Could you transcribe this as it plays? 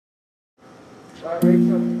You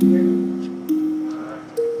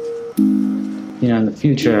know, in the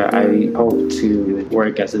future, I hope to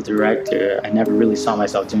work as a director. I never really saw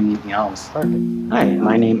myself doing anything else. Hi,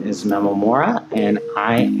 my name is Memo Mora, and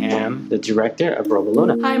I am the director of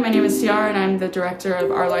Robaluna. Hi, my name is Ciara, and I'm the director of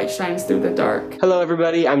Our Light Shines Through the Dark. Hello,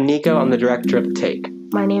 everybody. I'm Nico. I'm the director of The Take.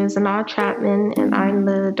 My name is Anna Chapman, and I'm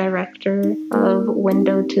the director of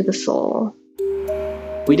Window to the Soul.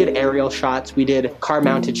 We did aerial shots, we did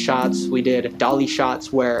car-mounted shots, we did dolly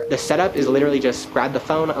shots where the setup is literally just grab the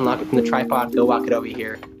phone, unlock it from the tripod, go walk it over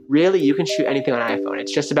here. Really, you can shoot anything on iPhone.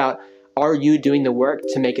 It's just about, are you doing the work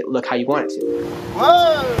to make it look how you want it to?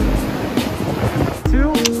 1, 2.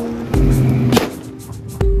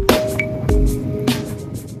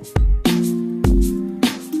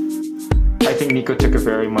 I think Nico took a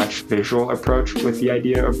very much visual approach with the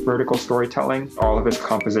idea of vertical storytelling. All of his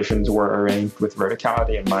compositions were arranged with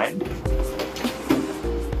verticality in mind.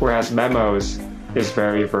 Whereas Memo's is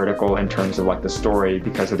very vertical in terms of like the story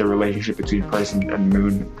because of the relationship between person and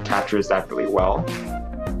moon captures that really well.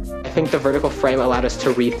 I think the vertical frame allowed us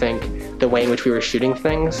to rethink the way in which we were shooting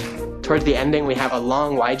things. Towards the ending, we have a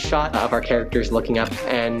long wide shot of our characters looking up,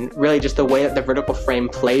 and really just the way that the vertical frame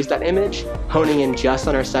plays that image, honing in just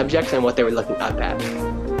on our subjects and what they were looking up at.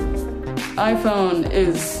 iPhone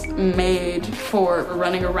is made for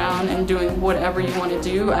running around and doing whatever you want to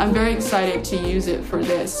do. I'm very excited to use it for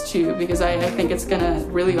this too, because I think it's gonna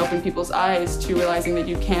really open people's eyes to realizing that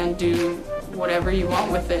you can do whatever you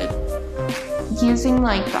want with it. Using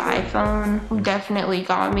like the iPhone definitely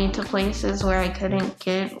got me to places where I couldn't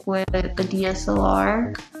get with a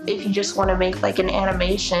DSLR. If you just want to make like an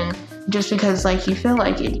animation, just because like you feel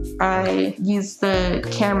like it, I use the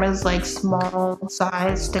camera's like small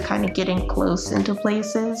size to kind of get in close into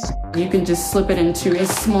places. You can just slip it into a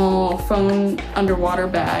small phone underwater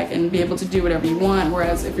bag and be able to do whatever you want,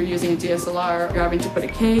 whereas if you're using a DSLR, you're having to put a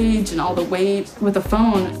cage and all the weight. With a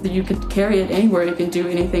phone, you could carry it anywhere, you can do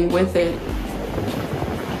anything with it.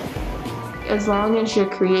 As long as you're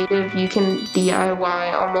creative, you can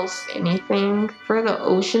DIY almost anything. For the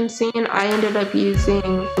ocean scene, I ended up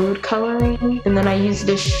using food coloring, and then I used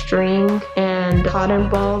a string and cotton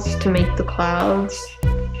balls to make the clouds.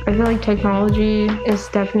 I feel like technology is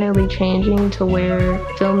definitely changing to where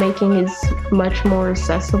filmmaking is much more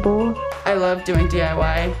accessible. I love doing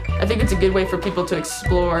DIY. I think it's a good way for people to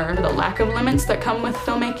explore the lack of limits that come with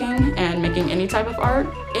filmmaking and making any type of art.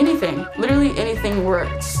 Anything, literally anything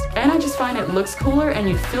works. And I just find it looks cooler and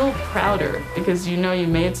you feel prouder because you know you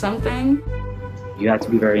made something. You have to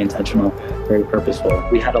be very intentional, very purposeful.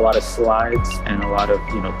 We had a lot of slides and a lot of,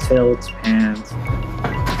 tilts, pans,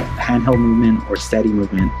 handheld movement or steady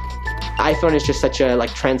movement. iPhone is just such a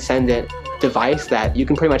transcendent device that you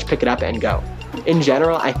can pretty much pick it up and go. In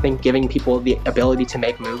general, I think giving people the ability to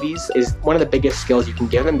make movies is one of the biggest skills you can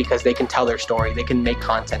give them because they can tell their story, they can make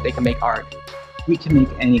content, they can make art. We can make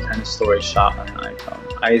any kind of story shot on an iPhone.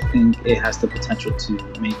 I think it has the potential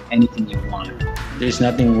to make anything you want. There's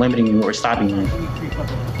nothing limiting you or stopping you.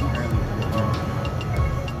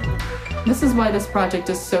 This is why this project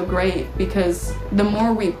is so great, because the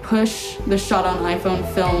more we push the shot on iPhone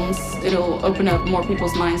films, it'll open up more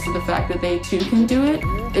people's minds to the fact that they too can do it.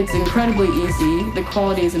 It's incredibly easy, the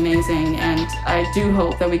quality is amazing, and I do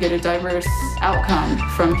hope that we get a diverse outcome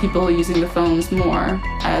from people using the phones more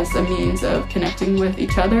as a means of connecting with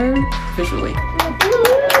each other visually.